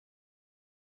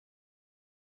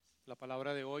La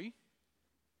palabra de hoy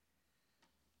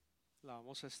la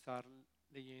vamos a estar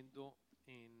leyendo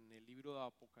en el libro de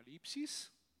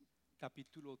Apocalipsis,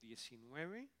 capítulo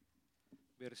 19,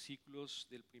 versículos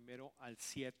del 1 al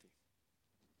 7.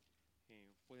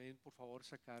 Pueden por favor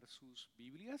sacar sus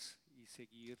Biblias y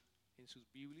seguir en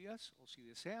sus Biblias, o si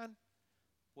desean,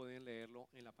 pueden leerlo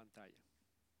en la pantalla.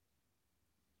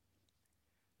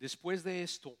 Después de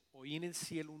esto, oí en el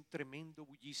cielo un tremendo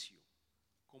bullicio,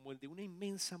 como el de una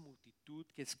inmensa multitud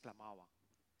que exclamaba: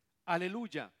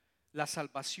 Aleluya, la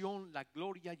salvación, la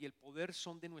gloria y el poder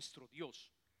son de nuestro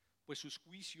Dios, pues sus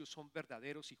juicios son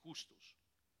verdaderos y justos.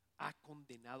 Ha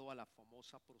condenado a la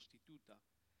famosa prostituta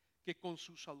que con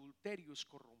sus adulterios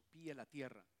corrompía la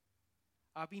tierra.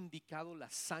 Ha vindicado la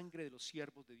sangre de los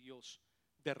siervos de Dios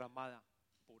derramada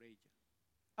por ella.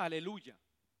 Aleluya,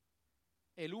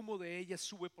 el humo de ella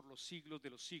sube por los siglos de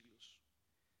los siglos.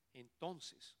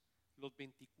 Entonces los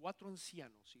 24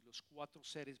 ancianos y los 4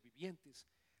 seres vivientes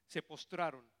se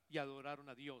postraron y adoraron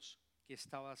a Dios que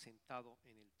estaba sentado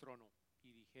en el trono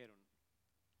y dijeron: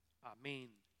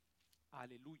 Amén,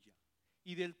 aleluya.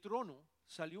 Y del trono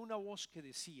salió una voz que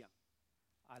decía: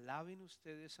 Alaben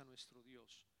ustedes a nuestro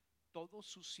Dios, todos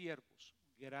sus siervos,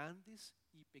 grandes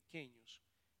y pequeños,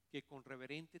 que con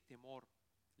reverente temor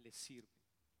les sirven.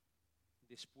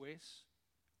 Después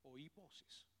oí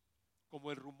voces como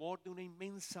el rumor de una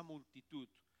inmensa multitud,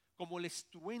 como el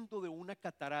estruendo de una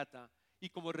catarata y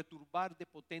como el retumbar de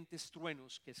potentes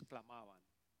truenos que exclamaban: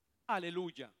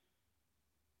 Aleluya,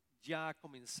 ya ha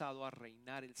comenzado a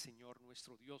reinar el Señor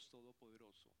nuestro Dios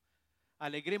Todopoderoso.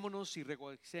 Alegrémonos y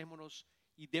regocijémonos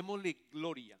y démosle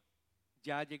gloria.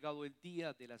 Ya ha llegado el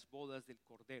día de las bodas del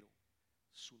Cordero.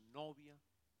 Su novia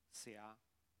se ha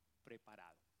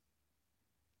preparado.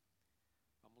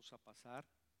 Vamos a pasar.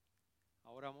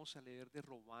 Ahora vamos a leer de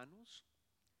Romanos,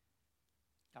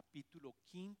 capítulo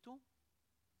 5,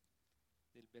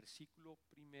 del versículo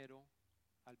 1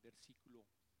 al versículo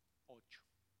 8.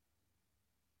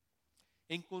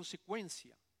 En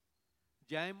consecuencia,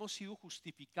 ya hemos sido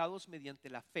justificados mediante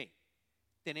la fe.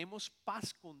 Tenemos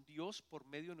paz con Dios por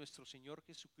medio de nuestro Señor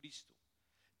Jesucristo.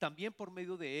 También por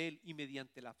medio de Él y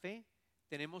mediante la fe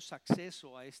tenemos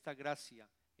acceso a esta gracia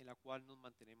en la cual nos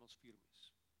mantenemos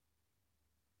firmes.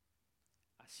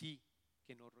 Así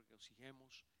que nos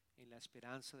regocijemos en la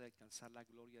esperanza de alcanzar la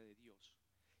gloria de Dios.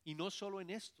 Y no solo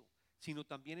en esto, sino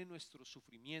también en nuestros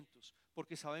sufrimientos,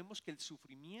 porque sabemos que el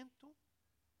sufrimiento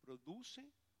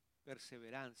produce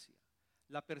perseverancia.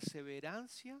 La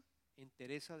perseverancia,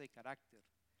 entereza de carácter.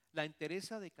 La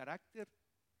entereza de carácter,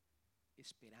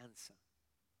 esperanza.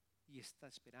 Y esta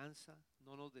esperanza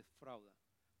no nos defrauda,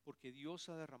 porque Dios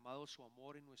ha derramado su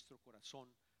amor en nuestro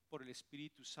corazón por el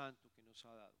Espíritu Santo que nos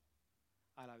ha dado.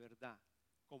 A la verdad,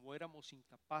 como éramos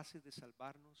incapaces de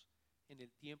salvarnos en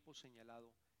el tiempo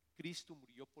señalado, Cristo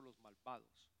murió por los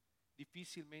malvados.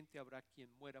 Difícilmente habrá quien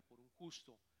muera por un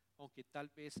justo, aunque tal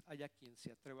vez haya quien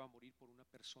se atreva a morir por una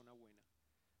persona buena.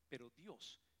 Pero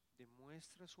Dios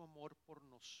demuestra su amor por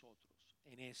nosotros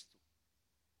en esto,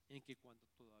 en que cuando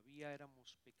todavía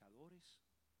éramos pecadores,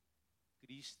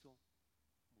 Cristo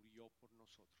murió por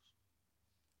nosotros.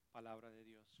 Palabra de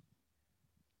Dios.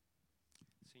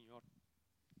 Señor,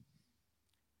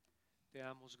 te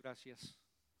damos gracias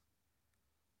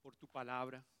por tu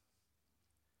palabra,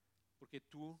 porque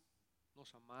tú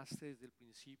nos amaste desde el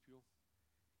principio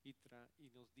y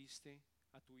nos diste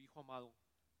a tu Hijo amado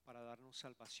para darnos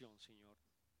salvación, Señor.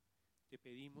 Te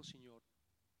pedimos, Señor,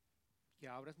 que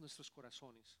abras nuestros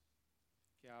corazones,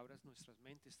 que abras nuestras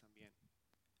mentes también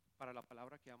para la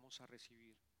palabra que vamos a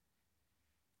recibir.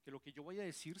 Que lo que yo vaya a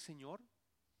decir, Señor,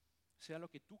 sea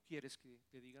lo que tú quieres que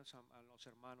te digas a los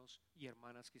hermanos y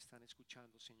hermanas que están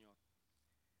escuchando, Señor.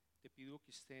 Te pido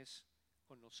que estés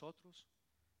con nosotros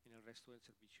en el resto del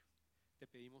servicio. Te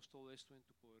pedimos todo esto en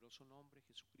tu poderoso nombre,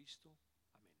 Jesucristo.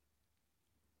 Amén.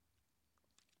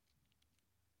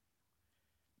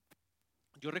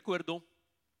 Yo recuerdo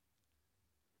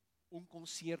un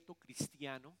concierto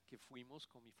cristiano que fuimos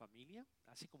con mi familia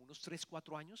hace como unos 3,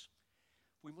 4 años.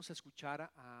 Fuimos a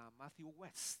escuchar a Matthew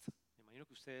West. Me imagino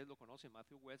que ustedes lo conocen.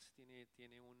 Matthew West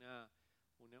tiene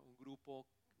un grupo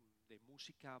de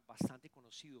música bastante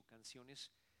conocido,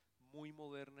 canciones muy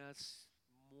modernas,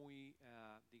 muy,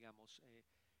 digamos,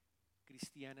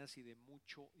 cristianas y de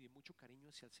mucho cariño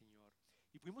hacia el Señor.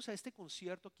 Y fuimos a este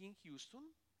concierto aquí en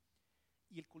Houston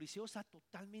y el coliseo está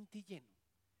totalmente lleno.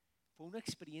 Fue una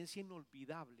experiencia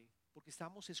inolvidable porque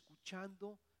estábamos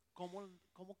escuchando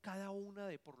cómo cada una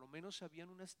de, por lo menos habían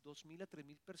unas 2,000 a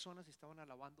 3,000 personas estaban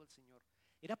alabando al Señor.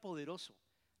 Era poderoso.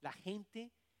 La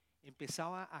gente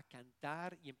empezaba a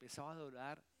cantar y empezaba a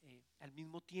adorar al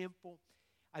mismo tiempo.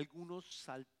 Algunos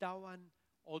saltaban,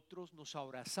 otros nos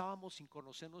abrazábamos sin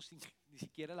conocernos ni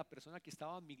siquiera la persona que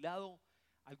estaba a mi lado.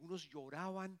 Algunos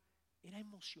lloraban. Era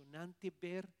emocionante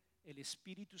ver el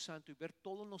Espíritu Santo y ver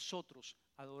todos nosotros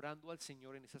adorando al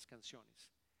Señor en esas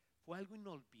canciones. Fue algo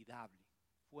inolvidable.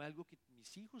 Fue algo que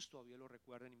mis hijos todavía lo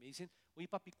recuerdan y me dicen, oye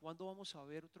papi, ¿cuándo vamos a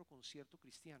ver otro concierto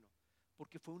cristiano?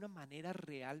 Porque fue una manera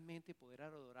realmente de poder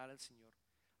adorar al Señor.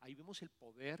 Ahí vemos el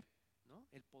poder, ¿no?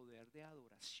 El poder de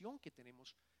adoración que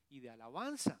tenemos y de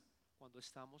alabanza cuando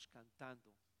estamos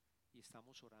cantando y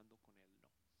estamos orando con Él, ¿no?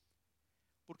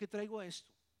 ¿Por qué traigo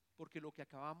esto? Porque lo que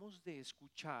acabamos de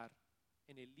escuchar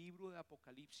en el libro de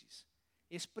Apocalipsis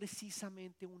es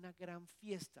precisamente una gran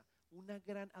fiesta, una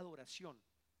gran adoración,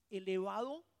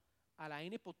 elevado a la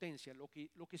n potencia. Lo que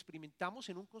experimentamos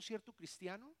en un concierto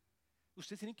cristiano,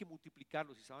 ustedes tienen que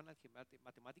multiplicarlo, si saben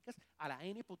matemáticas, a la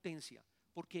n potencia,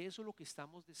 porque eso es lo que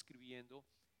estamos describiendo,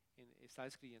 está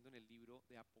describiendo en el libro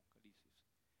de Apocalipsis.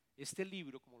 Este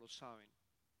libro, como lo saben,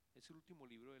 es el último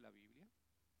libro de la Biblia.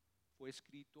 Fue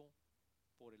escrito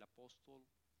por el apóstol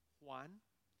Juan,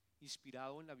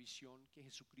 inspirado en la visión que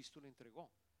Jesucristo le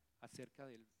entregó acerca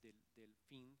del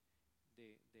fin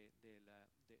del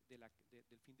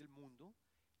fin del mundo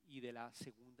y de la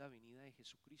segunda venida de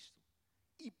Jesucristo.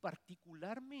 Y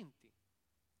particularmente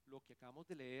lo que acabamos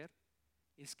de leer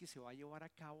es que se va a llevar a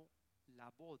cabo la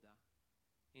boda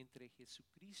entre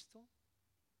Jesucristo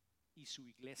y su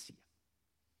iglesia.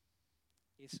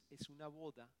 Es una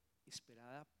boda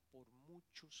esperada por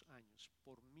muchos años,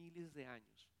 por miles de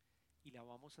años, y la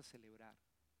vamos a celebrar.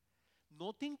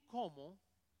 Noten cómo,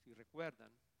 si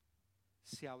recuerdan,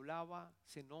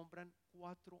 se nombran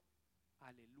 4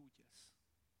 aleluyas.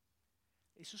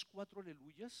 Esos 4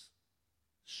 aleluyas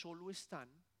solo están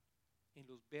en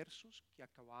los versos que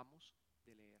acabamos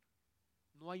de leer.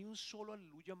 No hay un solo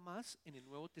aleluya más en el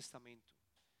Nuevo Testamento.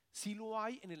 Sí lo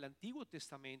hay en el Antiguo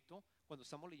Testamento cuando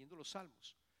estamos leyendo los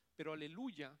Salmos, pero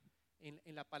aleluya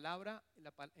en la palabra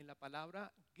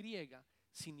griega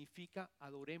significa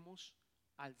adoremos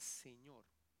al Señor.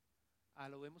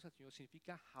 Alabemos al Señor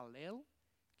significa Hallel,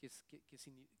 que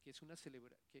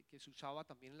se usaba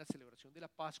también en la celebración de la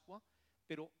Pascua,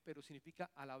 pero significa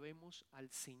alabemos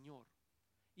al Señor.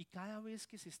 Y cada vez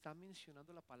que se está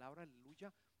mencionando la palabra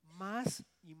aleluya, más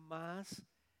y más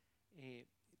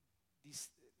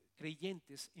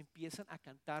creyentes empiezan a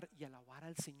cantar y alabar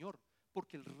al Señor,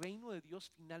 porque el reino de Dios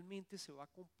finalmente se va a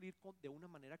cumplir de una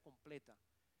manera completa.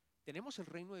 Tenemos el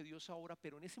reino de Dios ahora,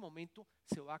 pero en ese momento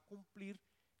se va a cumplir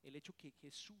el hecho que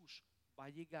Jesús va a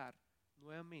llegar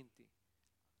nuevamente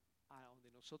a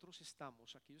donde nosotros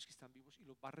estamos, aquellos que están vivos, y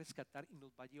los va a rescatar y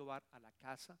nos va a llevar a la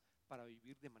casa para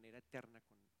vivir de manera eterna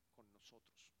con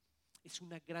nosotros. Es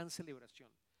una gran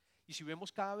celebración. Y si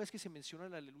vemos cada vez que se menciona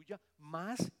el aleluya,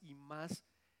 más y más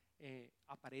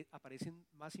aparecen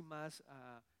más y más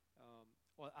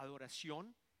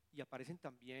adoración, y aparecen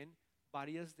también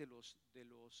varias de los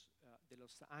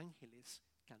ángeles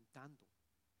cantando.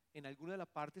 En alguna de las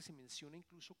partes se menciona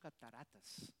incluso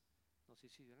cataratas. No sé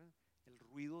si vieron el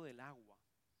ruido del agua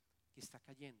que está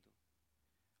cayendo.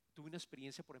 Tuve una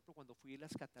experiencia, por ejemplo, cuando fui a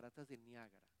las cataratas de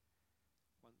Niágara.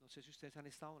 No sé si ustedes han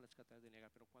estado en las cataratas de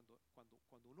Niágara, pero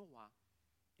cuando uno va,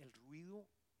 el ruido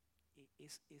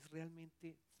es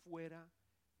realmente fuera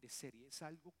de serie. Es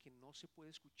algo que no se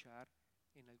puede escuchar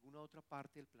en alguna otra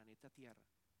parte del planeta Tierra.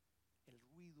 El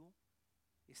ruido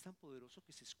es tan poderoso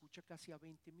que se escucha casi a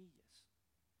 20 millas.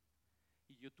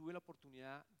 Y yo tuve la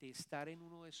oportunidad de estar en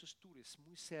uno de esos tours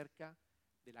muy cerca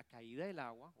de la caída del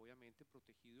agua, obviamente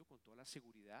protegido con toda la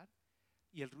seguridad,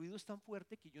 y el ruido es tan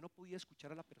fuerte que yo no podía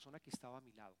escuchar a la persona que estaba a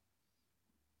mi lado.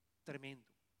 Tremendo.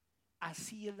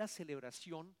 Así es la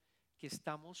celebración que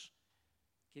estamos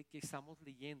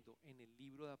leyendo en el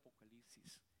libro de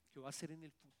Apocalipsis, que va a ser en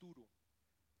el futuro,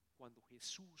 cuando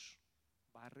Jesús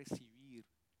va a recibir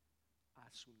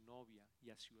a su novia y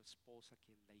a su esposa,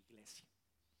 que es la iglesia.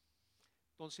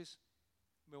 Entonces,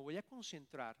 me voy a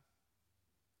concentrar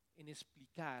en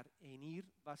explicar, en ir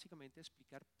básicamente a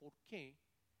explicar por qué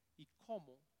y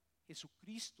cómo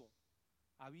Jesucristo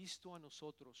ha visto a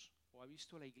nosotros o ha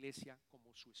visto a la iglesia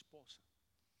como su esposa.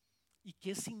 ¿Y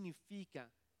qué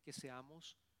significa que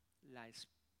seamos la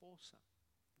esposa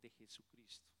de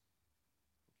Jesucristo?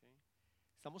 ¿Okay?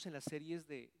 Estamos en las series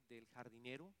del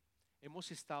jardinero. Hemos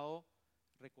estado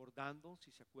recordando,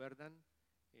 si se acuerdan,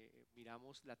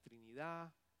 miramos la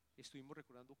Trinidad, estuvimos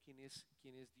recordando quién es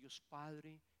Dios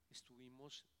Padre,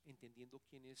 estuvimos entendiendo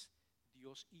quién es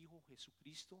Dios Hijo,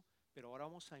 Jesucristo, pero ahora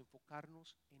vamos a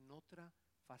enfocarnos en otra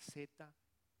faceta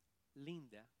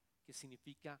linda que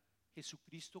significa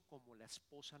Jesucristo como la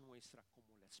esposa nuestra,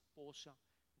 como la esposa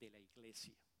de la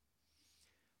iglesia.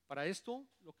 Para esto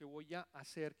lo que voy a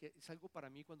hacer, que es algo para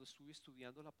mí cuando estuve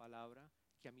estudiando la palabra,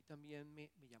 que a mí también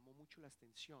me llamó mucho la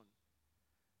atención,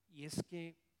 y es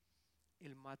que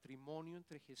el matrimonio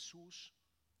entre Jesús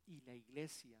y la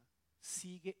iglesia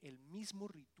sigue el mismo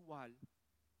ritual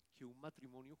que un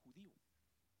matrimonio judío.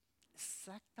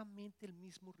 Exactamente el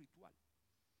mismo ritual.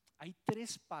 Hay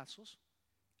 3 pasos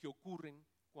que ocurren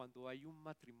cuando hay un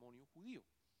matrimonio judío.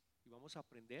 Y vamos a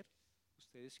aprender,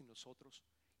 ustedes y nosotros,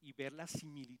 y ver la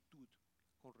similitud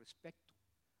con respecto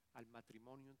al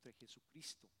matrimonio entre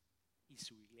Jesucristo y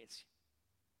su iglesia.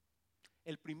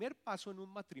 El primer paso en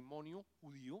un matrimonio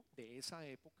judío de esa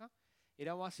época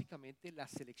era básicamente la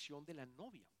selección de la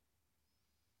novia.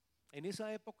 En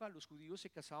esa época los judíos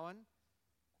se casaban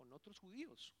con otros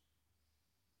judíos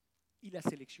y la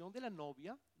selección de la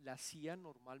novia la hacía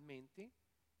normalmente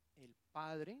el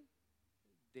padre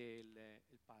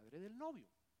el padre del novio.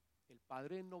 El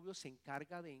padre del novio se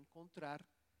encarga de encontrar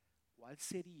cuál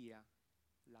sería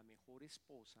la mejor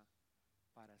esposa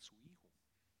para su hijo.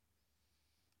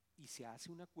 Y se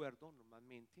hace un acuerdo,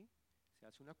 normalmente se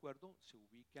hace un acuerdo, se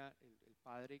ubica, el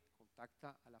padre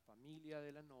contacta a la familia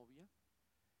de la novia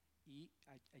y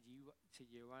allí se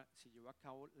lleva a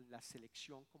cabo la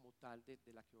selección como tal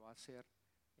de la que va a ser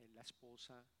la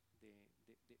esposa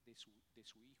de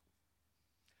su hijo.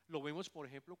 Lo vemos, por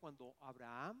ejemplo, cuando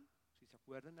Abraham, si se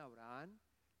acuerdan, Abraham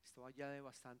estaba ya de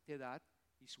bastante edad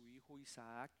y su hijo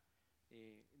Isaac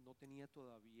no tenía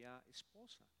todavía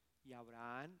esposa. Y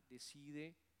Abraham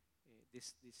decide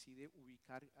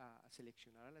ubicar, a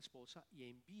seleccionar a la esposa y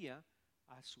envía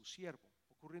a su siervo.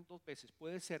 Ocurren 2 veces.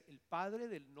 Puede ser el padre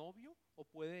del novio o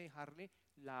puede dejarle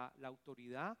la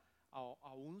autoridad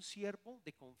a un siervo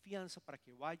de confianza para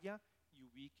que vaya y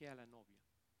ubique a la novia.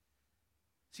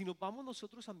 Si nos vamos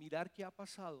nosotros a mirar qué ha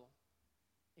pasado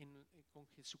con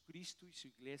Jesucristo y su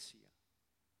iglesia,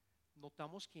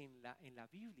 notamos que en la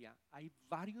Biblia hay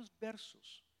varios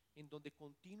versos en donde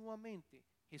continuamente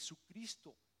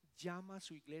Jesucristo llama a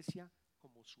su iglesia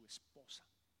como su esposa.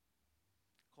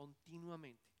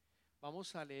 Continuamente.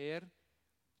 Vamos a leer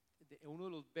uno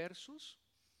de los versos.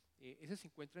 Ese se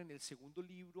encuentra en el segundo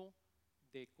libro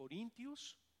de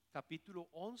Corintios, capítulo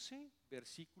 11,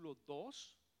 versículo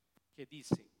 2, que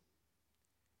dice: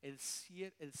 el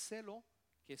celo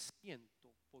que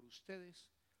siento por ustedes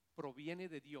proviene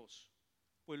de Dios,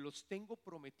 pues los tengo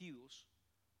prometidos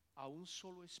a un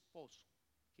solo esposo,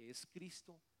 que es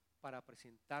Cristo, para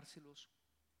presentárselos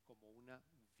como una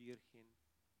virgen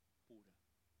pura.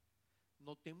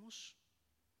 Notemos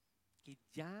que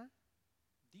ya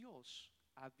Dios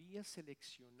había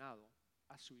seleccionado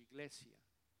a su iglesia,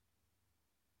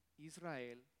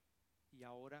 Israel, y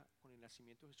ahora con el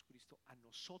nacimiento de Jesucristo a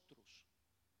nosotros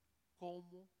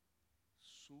como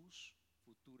sus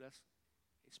futuras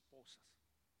esposas.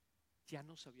 Ya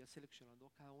nos había seleccionado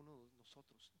a cada uno de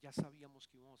nosotros, ya sabíamos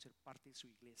que íbamos a ser parte de su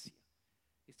iglesia.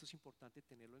 Esto es importante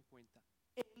tenerlo en cuenta.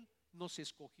 Él nos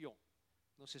escogió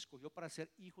para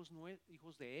ser hijos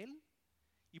de Él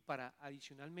y para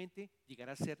adicionalmente llegar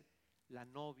a ser la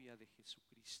novia de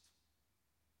Jesucristo.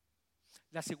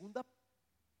 La segunda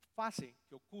fase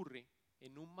que ocurre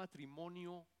en un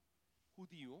matrimonio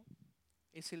judío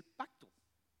es el pacto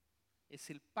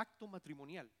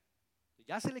matrimonial.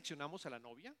 Ya seleccionamos a la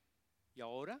novia y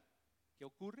ahora, ¿qué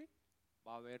ocurre?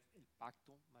 Va a haber el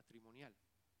pacto matrimonial.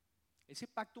 Ese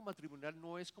pacto matrimonial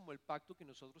no es como el pacto que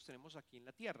nosotros tenemos aquí en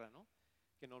la tierra, ¿no?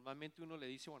 Que normalmente uno le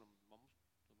dice, bueno, nos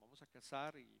vamos a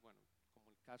casar, y bueno, como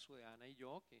el caso de Ana y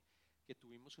yo, que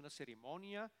tuvimos una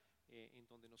ceremonia en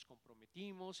donde nos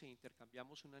comprometimos e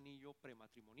intercambiamos un anillo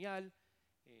prematrimonial,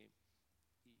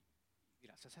 y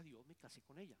gracias a Dios me casé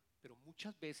con ella. Pero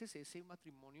muchas veces ese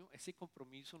matrimonio, ese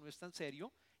compromiso no es tan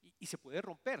serio y se puede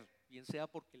romper, bien sea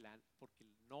porque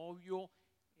el novio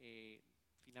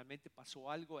finalmente pasó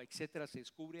algo, etcétera, se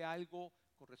descubre algo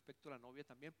con respecto a la novia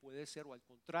también, puede ser, o al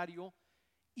contrario,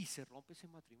 y se rompe ese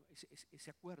matrimonio,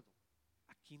 ese acuerdo.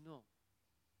 Aquí no.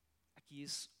 Aquí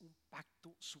es un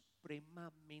pacto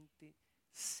supremamente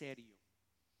serio.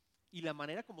 Y la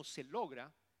manera como se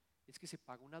logra es que se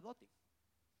paga una dote.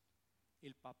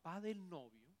 El papá del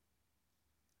novio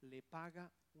le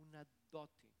paga una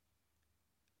dote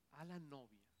a la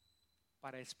novia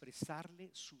para expresarle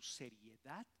su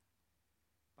seriedad,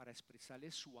 para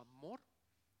expresarle su amor,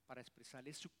 para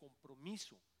expresarle su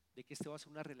compromiso de que esta va a ser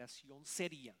una relación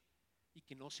seria y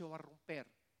que no se va a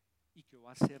romper y que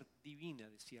va a ser divina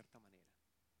de cierta manera.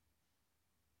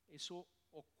 Eso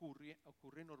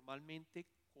ocurre normalmente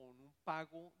con un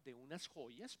pago de unas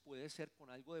joyas, puede ser con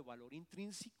algo de valor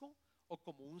intrínseco o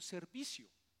como un servicio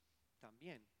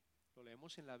también. Lo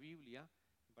leemos en la Biblia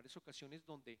en varias ocasiones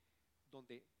donde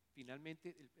donde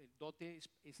finalmente el dote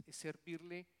es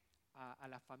servirle a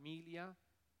la familia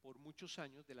por muchos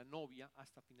años de la novia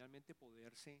hasta finalmente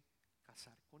poderse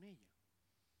casar con ella.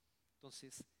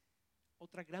 Entonces,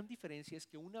 otra gran diferencia es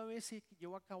que una vez se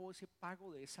llevó a cabo ese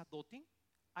pago de esa dote,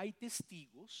 hay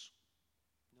testigos,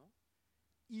 ¿no?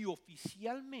 Y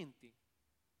oficialmente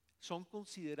son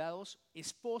considerados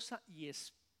esposa y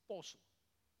esposo.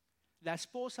 La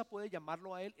esposa puede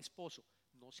llamarlo a él esposo.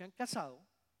 No se han casado,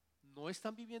 no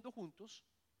están viviendo juntos,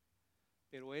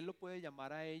 pero él lo puede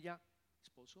llamar a ella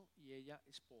esposo y ella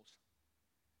esposa.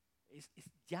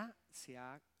 Ya se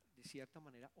ha de cierta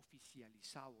manera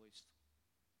oficializado esto.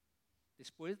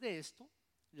 Después de esto,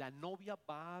 la novia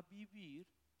va a vivir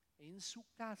en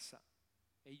su casa.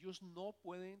 Ellos no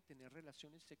pueden tener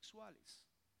relaciones sexuales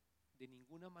de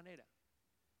ninguna manera.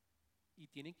 Y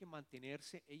tienen que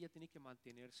mantenerse, ella tiene que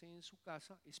mantenerse en su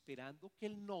casa esperando que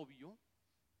el novio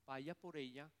vaya por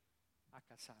ella a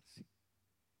casarse.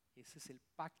 Ese es el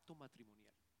pacto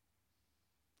matrimonial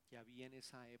que había en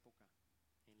esa época,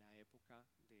 en la época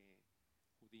de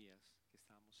judías que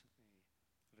estábamos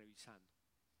revisando.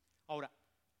 Ahora,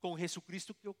 con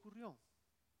Jesucristo, ¿qué ocurrió?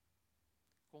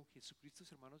 Con Jesucristo,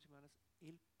 hermanos y hermanas,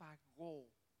 Él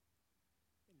pagó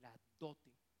la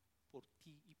dote por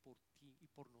ti y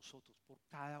por nosotros, por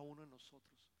cada uno de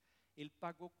nosotros. Él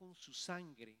pagó con su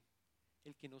sangre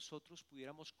el que nosotros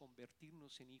pudiéramos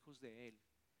convertirnos en hijos de Él.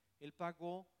 Él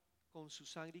pagó con su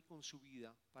sangre y con su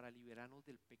vida para liberarnos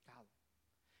del pecado.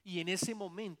 Y en ese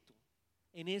momento,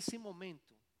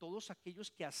 todos aquellos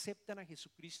que aceptan a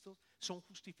Jesucristo son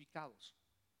justificados.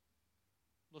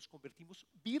 Nos convertimos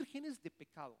vírgenes de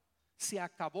pecado. Se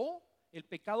acabó el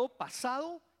pecado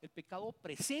pasado, el pecado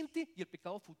presente y el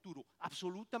pecado futuro.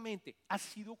 Absolutamente, has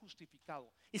sido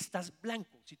justificado. Estás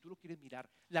blanco, si tú lo quieres mirar.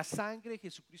 La sangre de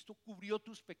Jesucristo cubrió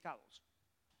tus pecados.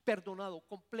 Perdonado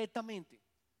completamente.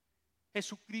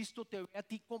 Jesucristo te ve a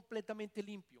ti completamente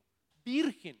limpio.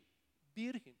 Virgen,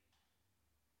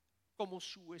 como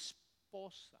su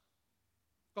esposa,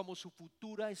 como su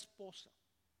futura esposa.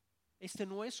 Este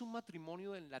no es un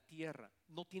matrimonio en la tierra,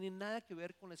 no tiene nada que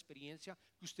ver con la experiencia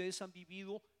que ustedes han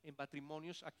vivido en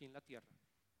matrimonios aquí en la tierra.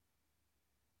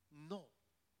 No,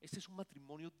 este es un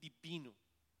matrimonio divino.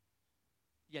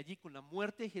 Y allí con la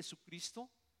muerte de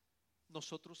Jesucristo,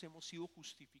 nosotros hemos sido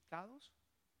justificados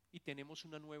y tenemos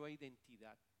una nueva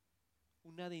identidad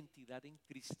en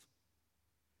Cristo.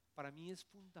 Para mí es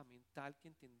fundamental que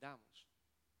entendamos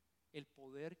el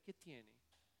poder que tiene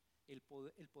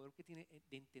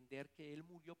de entender que Él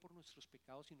murió por nuestros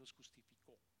pecados y nos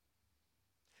justificó.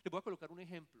 Les voy a colocar un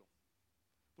ejemplo,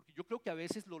 porque yo creo que a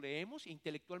veces lo leemos e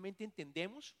intelectualmente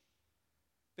entendemos,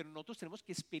 pero nosotros tenemos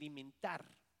que experimentar.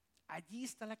 Allí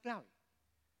está la clave.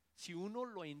 Si uno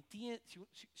lo entiende,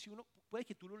 si uno puede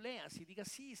que tú lo leas y digas,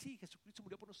 sí, Jesucristo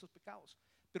murió por nuestros pecados,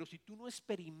 pero si tú no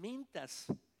experimentas,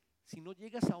 si no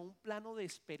llegas a un plano de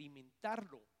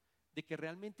experimentarlo, de que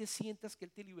realmente sientas que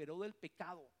Él te liberó del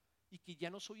pecado y que ya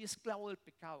no soy esclavo del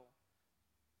pecado,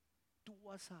 tú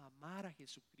vas a amar a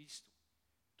Jesucristo.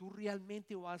 Tú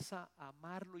realmente vas a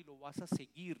amarlo y lo vas a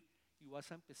seguir y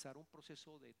vas a empezar un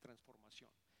proceso de transformación.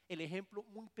 El ejemplo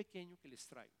muy pequeño que les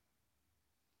traigo.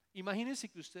 Imagínense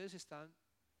que ustedes están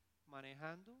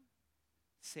manejando,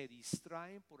 se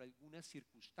distraen por alguna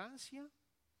circunstancia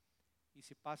y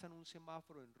se pasan un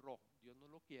semáforo en rojo. Dios no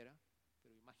lo quiera,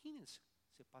 pero imagínense,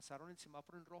 se pasaron el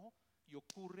semáforo en rojo y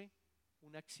ocurre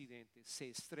un accidente, se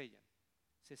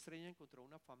estrellan contra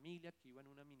una familia que iba en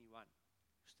una minivan,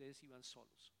 ustedes iban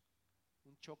solos,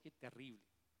 un choque terrible.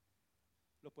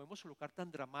 Lo podemos colocar tan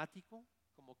dramático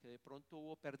como que de pronto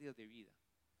hubo pérdidas de vida,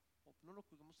 o no lo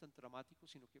coloquemos tan dramático,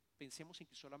 sino que pensemos en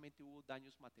que solamente hubo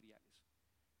daños materiales.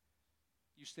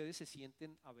 Y ustedes se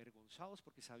sienten avergonzados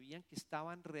porque sabían que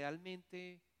estaban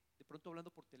realmente de pronto hablando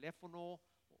por teléfono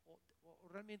o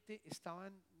realmente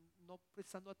estaban no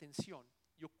prestando atención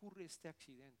y ocurre este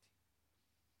accidente.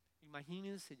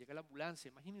 Imagínense, llega la ambulancia,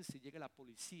 imagínense, llega la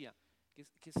policía,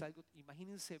 que es algo,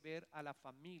 imagínense ver a la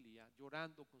familia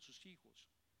llorando con sus hijos.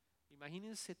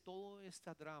 Imagínense todo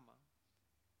este drama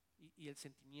y el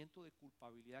sentimiento de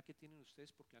culpabilidad que tienen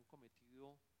ustedes porque han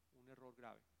cometido un error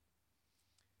grave.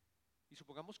 Y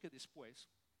supongamos que después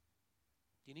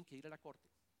tienen que ir a la corte.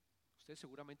 Ustedes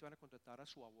seguramente van a contratar a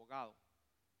su abogado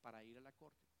para ir a la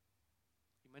corte.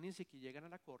 Imagínense que llegan a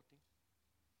la corte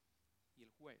y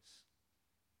el juez,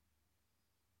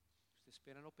 ustedes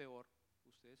esperan lo peor,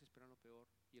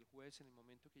 y el juez en el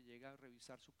momento que llega a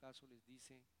revisar su caso les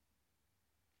dice: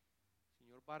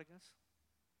 señor Vargas,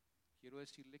 quiero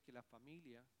decirle que la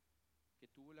familia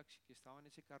que estaba en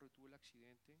ese carro y tuvo el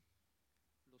accidente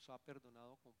lo ha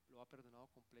perdonado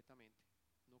completamente.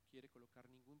 No quiere colocar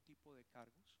ningún tipo de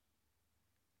cargos,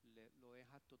 lo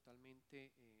deja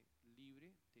totalmente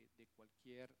libre de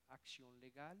cualquier acción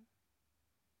legal,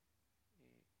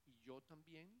 y yo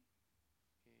también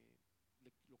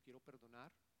lo quiero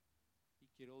perdonar y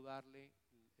quiero darle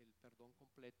el perdón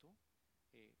completo.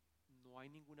 No hay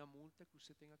ninguna multa que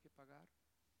usted tenga que pagar,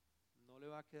 no le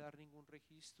va a quedar ningún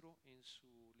registro en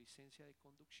su licencia de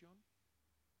conducción.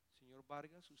 Señor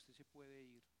Vargas, usted se puede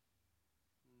ir,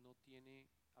 no tiene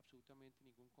absolutamente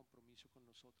ningún compromiso con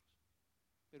nosotros.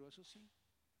 Pero eso sí,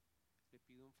 le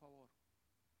pido un favor,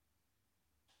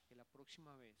 que la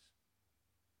próxima vez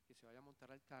que se vaya a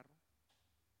montar al carro,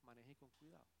 maneje con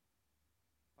cuidado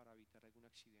para evitar algún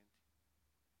accidente.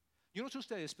 Yo no sé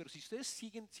ustedes, pero si ustedes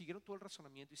siguieron todo el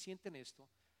razonamiento y sienten esto,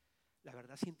 la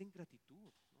verdad sienten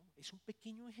gratitud, ¿no? Es un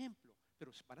pequeño ejemplo,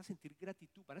 pero van a sentir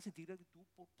gratitud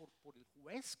por el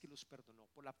juez que los perdonó,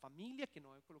 por la familia que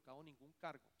no ha colocado ningún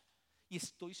cargo. Y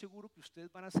estoy seguro que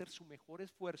ustedes van a hacer su mejor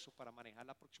esfuerzo para manejar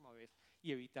la próxima vez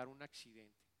y evitar un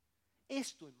accidente.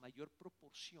 Esto en mayor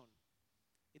proporción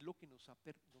es lo que nos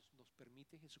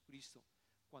permite Jesucristo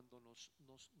cuando nos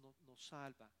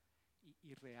salva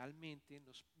y realmente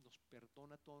nos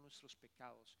perdona todos nuestros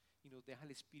pecados y nos deja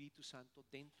el Espíritu Santo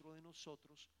dentro de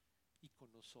nosotros y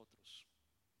con nosotros.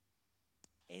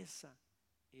 Esa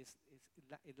es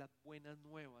las buenas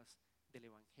nuevas del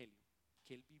Evangelio,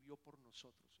 que Él vivió por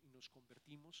nosotros y nos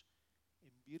convertimos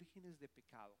en vírgenes de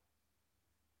pecado.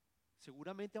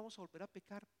 Seguramente vamos a volver a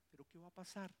pecar, pero ¿qué va a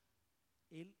pasar?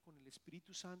 Él con el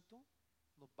Espíritu Santo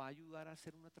nos va a ayudar a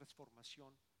hacer una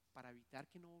transformación para evitar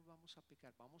que no volvamos a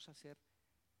pecar. Vamos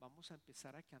a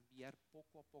empezar a cambiar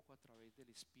poco a poco a través del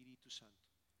Espíritu Santo.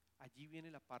 Allí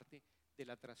viene la parte de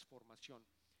la transformación.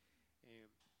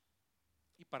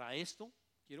 Y para esto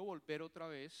quiero volver otra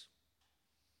vez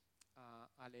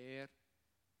a leer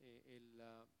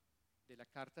de la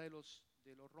carta de los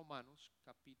Romanos,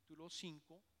 capítulo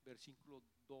 5, versículos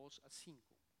 2 a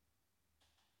 5.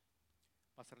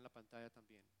 Pasar en la pantalla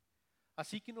también.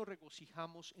 Así que nos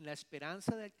regocijamos en la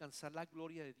esperanza de alcanzar la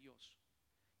gloria de Dios.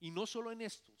 Y no solo en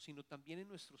esto, sino también en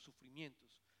nuestros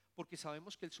sufrimientos, porque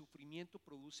sabemos que el sufrimiento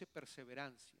produce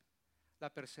perseverancia.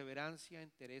 La perseverancia,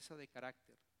 entereza de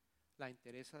carácter. La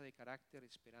entereza de carácter,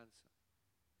 esperanza.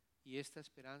 Y esta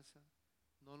esperanza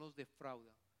no nos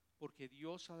defrauda, porque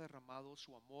Dios ha derramado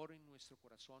su amor en nuestro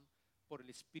corazón por el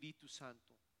Espíritu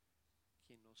Santo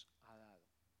que nos ha dado.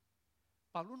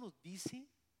 Pablo nos dice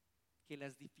que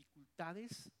las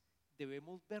dificultades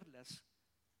debemos verlas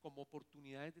como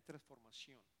oportunidades de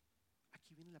transformación.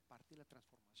 Aquí viene la parte de la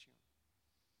transformación.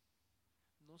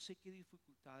 No sé qué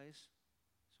dificultades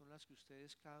son las que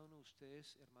cada uno de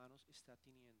ustedes, hermanos, está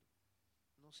teniendo.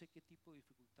 No sé qué tipo de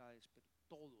dificultades, pero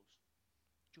todos,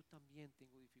 yo también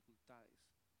tengo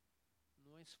dificultades.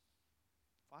 No es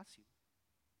fácil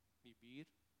vivir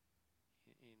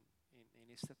en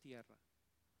esta tierra,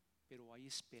 pero hay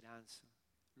esperanza.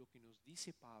 Lo que nos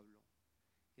dice Pablo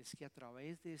es que a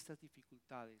través de estas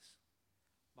dificultades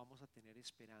vamos a tener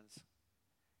esperanza,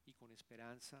 y con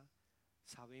esperanza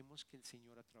sabemos que el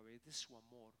Señor, a través de su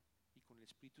amor y con el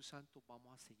Espíritu Santo,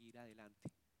 vamos a seguir adelante.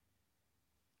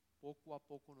 Poco a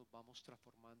poco nos vamos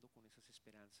transformando con esas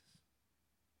esperanzas.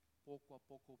 Poco a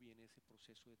poco viene ese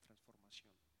proceso de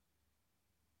transformación.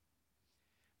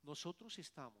 Nosotros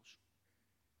estamos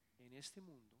en este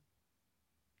mundo,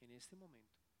 en este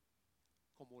momento,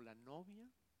 como la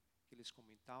novia que les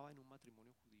comentaba en un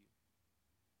matrimonio judío.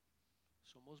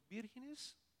 Somos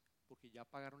vírgenes porque ya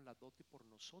pagaron la dote por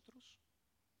nosotros,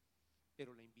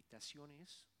 pero la invitación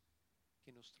es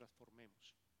que nos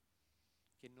transformemos,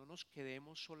 que no nos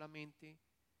quedemos solamente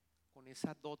con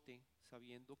esa dote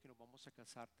sabiendo que nos vamos a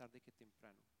casar tarde que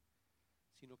temprano,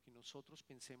 sino que nosotros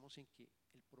pensemos en que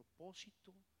el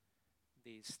propósito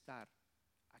de estar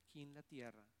aquí en la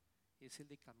tierra es el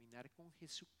de caminar con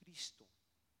Jesucristo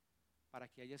para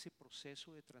que haya ese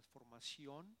proceso de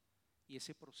transformación y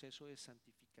ese proceso de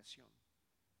santificación.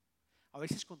 A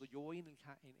veces cuando yo voy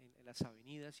en las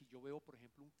avenidas y yo veo, por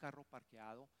ejemplo, un carro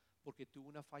parqueado porque tuvo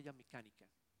una falla mecánica,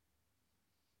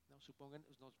 ¿no?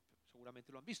 Seguramente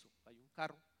lo han visto. Hay un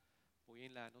carro, voy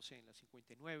en la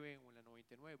 59 o en la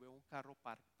 99, veo un carro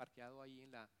parqueado ahí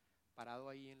parado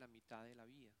ahí en la mitad de la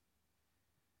vía.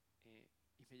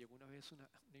 Y me llegó una vez una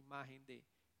imagen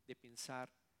de pensar,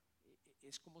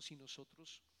 es como si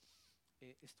nosotros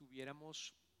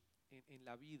estuviéramos en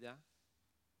la vida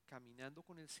caminando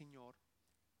con el Señor,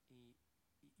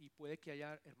 y puede que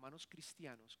haya hermanos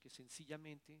cristianos que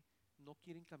sencillamente no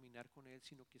quieren caminar con Él,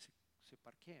 sino que se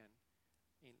parquean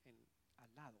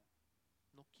al lado,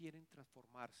 no quieren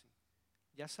transformarse.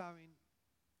 Ya saben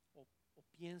o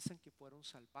piensan que fueron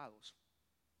salvados,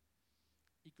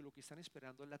 y que lo que están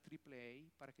esperando es la triple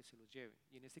A para que se los lleve.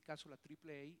 Y en este caso la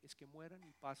triple A es que mueran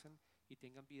y pasen y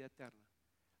tengan vida eterna.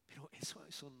 Pero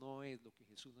eso no es lo que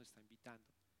Jesús nos está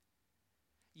invitando.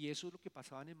 Y eso es lo que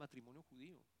pasaba en el matrimonio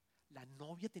judío. La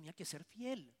novia tenía que ser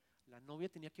fiel, la novia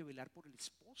tenía que velar por el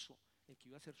esposo, el que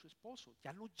iba a ser su esposo.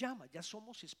 Ya lo llama, ya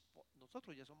somos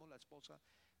nosotros ya somos la esposa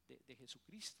de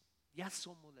Jesucristo, ya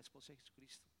somos la esposa de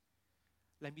Jesucristo.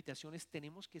 La invitación es: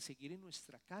 tenemos que seguir en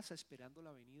nuestra casa esperando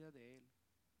la venida de Él.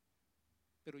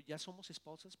 Pero ya somos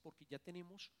esposas porque ya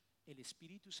tenemos el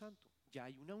Espíritu Santo, ya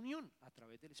hay una unión a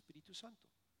través del Espíritu Santo.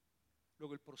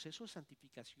 Luego el proceso de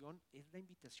santificación es la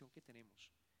invitación que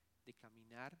tenemos de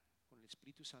caminar con el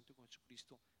Espíritu Santo y con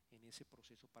Jesucristo en ese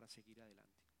proceso para seguir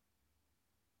adelante.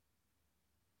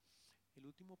 El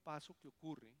último paso que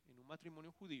ocurre en un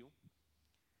matrimonio judío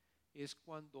es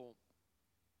cuando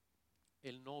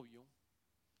el novio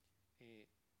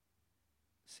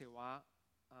se va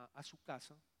a su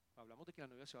casa. Hablamos de que la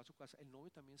novia se va a su casa, el novio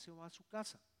también se va a su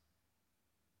casa,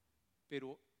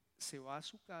 pero se va a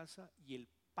su casa y el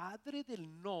padre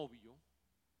del novio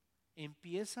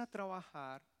empieza a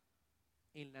trabajar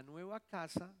en la nueva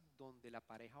casa donde la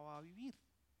pareja va a vivir.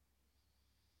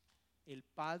 El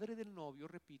padre del novio,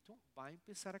 repito, va a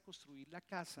empezar a construir la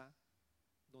casa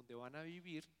donde van a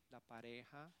vivir la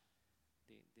pareja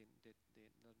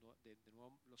de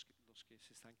nuevo, los que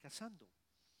se están casando.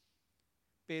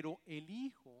 Pero el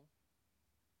hijo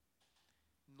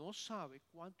no sabe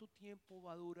cuánto tiempo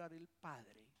va a durar el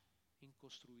padre en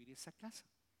construir esa casa.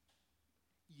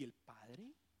 Y el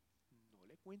padre no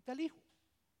le cuenta al hijo,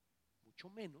 mucho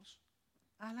menos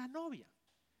a la novia.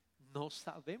 No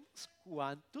sabemos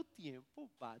cuánto tiempo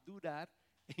va a durar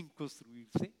en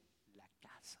construirse la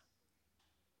casa.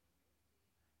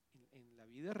 En la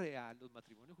vida real, los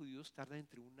matrimonios judíos tardan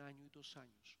entre 1 año y 2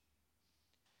 años.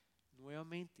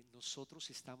 Nuevamente, nosotros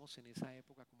estamos en esa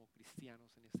época como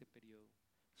cristianos, en este periodo.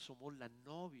 Somos la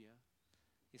novia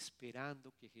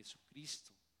esperando que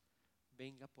Jesucristo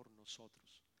venga por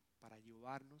nosotros para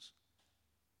llevarnos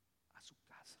a su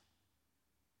casa.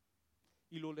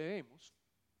 Y lo leemos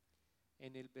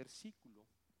en el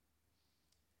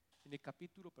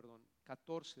capítulo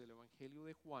 14 del Evangelio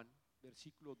de Juan,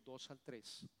 versículo 2 al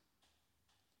 3.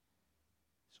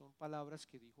 Son palabras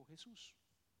que dijo Jesús: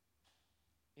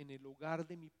 en el hogar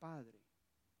de mi Padre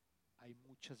hay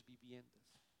muchas viviendas.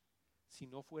 Si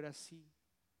no fuera así,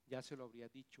 ya se lo habría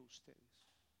dicho a ustedes.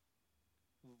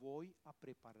 Voy a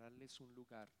prepararles un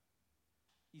lugar,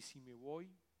 y si me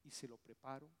voy y se lo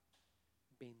preparo,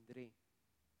 vendré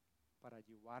para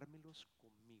llevármelos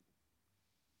conmigo.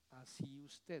 Así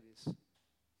ustedes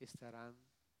estarán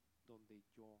donde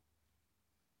yo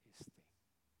esté.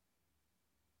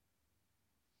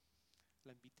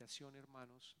 La invitación,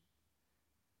 hermanos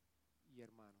y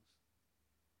hermanas,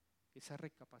 es a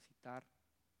recapacitar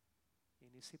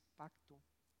en ese pacto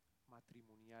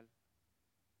matrimonial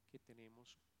que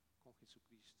tenemos con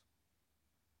Jesucristo.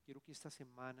 Quiero que esta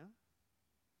semana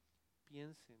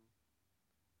piensen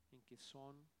en que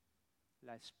son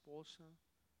la esposa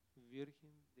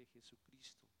virgen de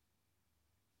Jesucristo,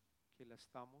 que la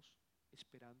estamos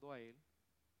esperando a Él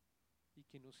y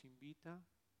que nos invita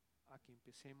a que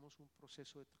continuemos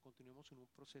en un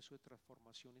proceso de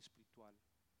transformación espiritual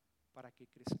para que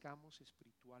crezcamos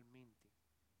espiritualmente.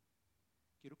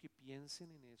 Quiero que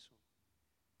piensen en eso,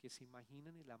 que se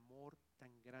imaginen el amor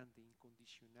tan grande,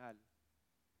 incondicional,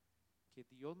 que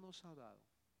Dios nos ha dado,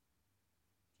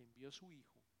 que envió a su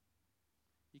Hijo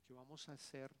y que vamos a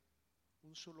ser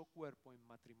un solo cuerpo en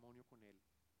matrimonio con Él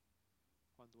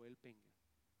cuando Él venga.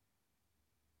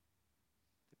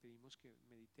 Te pedimos que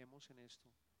meditemos en esto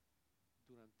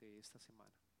durante esta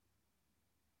semana.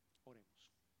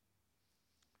 Oremos.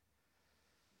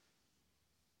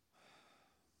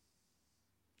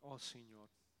 Oh Señor,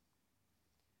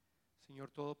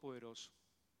 Señor Todopoderoso,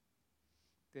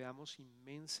 te damos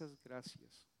inmensas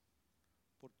gracias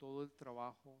por todo el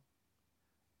trabajo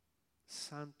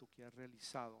santo que has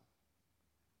realizado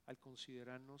al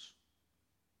considerarnos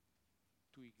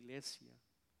tu iglesia,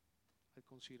 al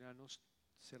considerarnos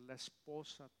ser la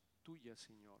esposa tuya,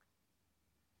 Señor.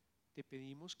 Te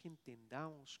pedimos que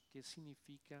entendamos qué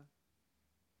significa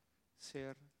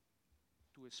ser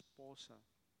tu esposa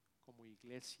como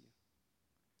iglesia.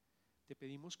 Te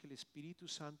pedimos que el Espíritu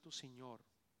Santo, Señor,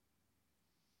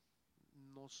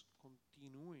 nos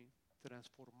continúe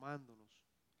transformándonos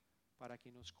para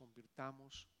que nos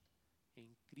convirtamos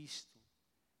en Cristo,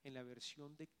 en la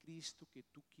versión de Cristo que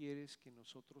tú quieres que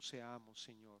nosotros seamos,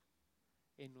 Señor,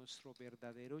 en nuestro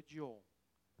verdadero yo,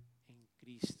 en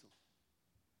Cristo.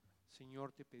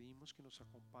 Señor, te pedimos que nos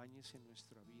acompañes en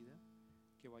nuestra vida,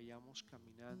 que vayamos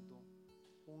caminando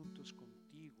juntos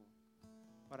contigo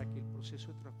para que el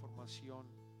proceso de transformación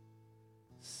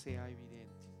sea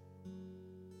evidente.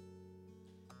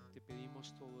 Te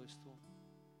pedimos todo esto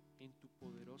en tu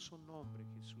poderoso nombre,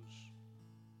 Jesús.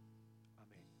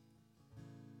 Amén.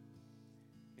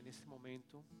 En este momento